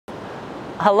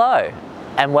Hello,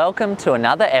 and welcome to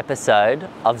another episode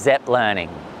of Zep Learning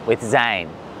with Zane,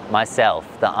 myself,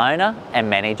 the owner and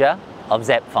manager of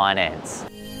Zep Finance.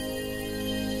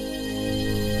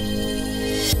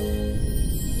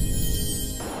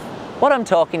 What I'm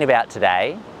talking about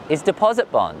today is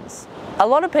deposit bonds. A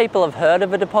lot of people have heard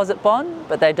of a deposit bond,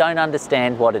 but they don't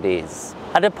understand what it is.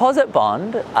 A deposit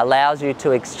bond allows you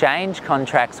to exchange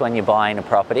contracts when you're buying a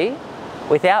property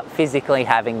without physically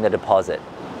having the deposit.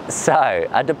 So,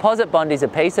 a deposit bond is a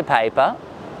piece of paper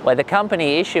where the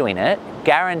company issuing it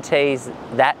guarantees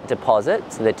that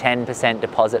deposit, so the 10%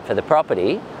 deposit for the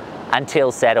property,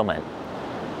 until settlement.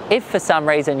 If for some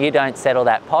reason you don't settle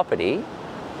that property,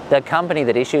 the company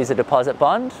that issues a deposit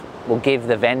bond will give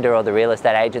the vendor or the real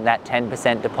estate agent that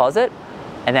 10% deposit,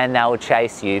 and then they'll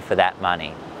chase you for that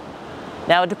money.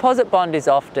 Now, a deposit bond is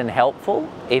often helpful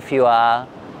if you are,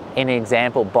 in an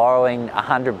example, borrowing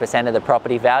 100% of the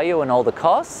property value and all the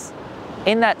costs.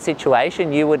 In that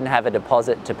situation, you wouldn't have a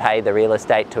deposit to pay the real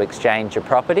estate to exchange your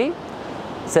property.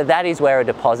 So that is where a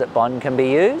deposit bond can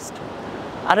be used.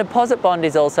 A deposit bond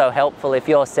is also helpful if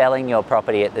you're selling your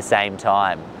property at the same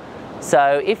time.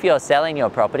 So if you're selling your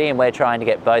property and we're trying to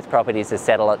get both properties to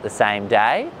settle at the same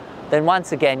day, then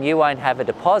once again, you won't have a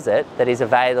deposit that is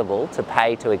available to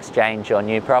pay to exchange your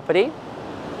new property.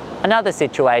 Another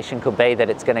situation could be that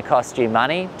it's going to cost you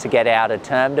money to get out a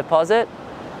term deposit.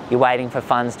 You're waiting for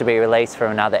funds to be released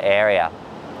from another area.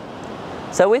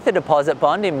 So with a deposit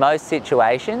bond, in most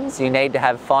situations, you need to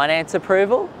have finance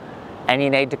approval and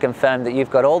you need to confirm that you've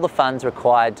got all the funds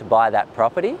required to buy that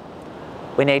property.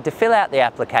 We need to fill out the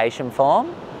application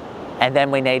form and then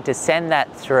we need to send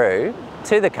that through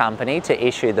to the company to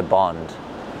issue the bond.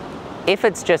 If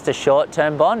it's just a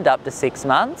short-term bond up to 6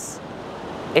 months,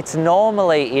 it's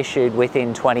normally issued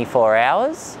within 24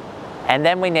 hours, and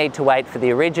then we need to wait for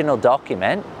the original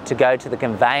document to go to the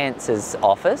conveyancer's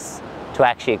office to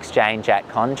actually exchange that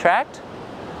contract.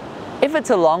 If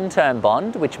it's a long-term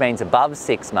bond, which means above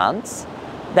 6 months,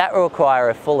 that will require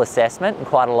a full assessment and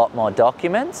quite a lot more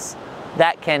documents.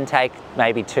 That can take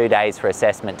maybe 2 days for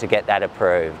assessment to get that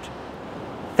approved.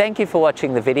 Thank you for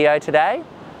watching the video today.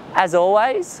 As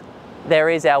always, there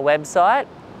is our website.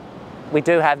 We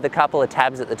do have the couple of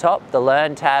tabs at the top, the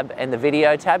Learn tab and the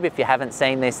Video tab. If you haven't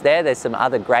seen this there's some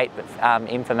other great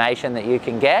information that you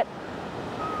can get.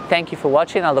 Thank you for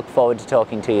watching. I look forward to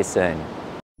talking to you soon.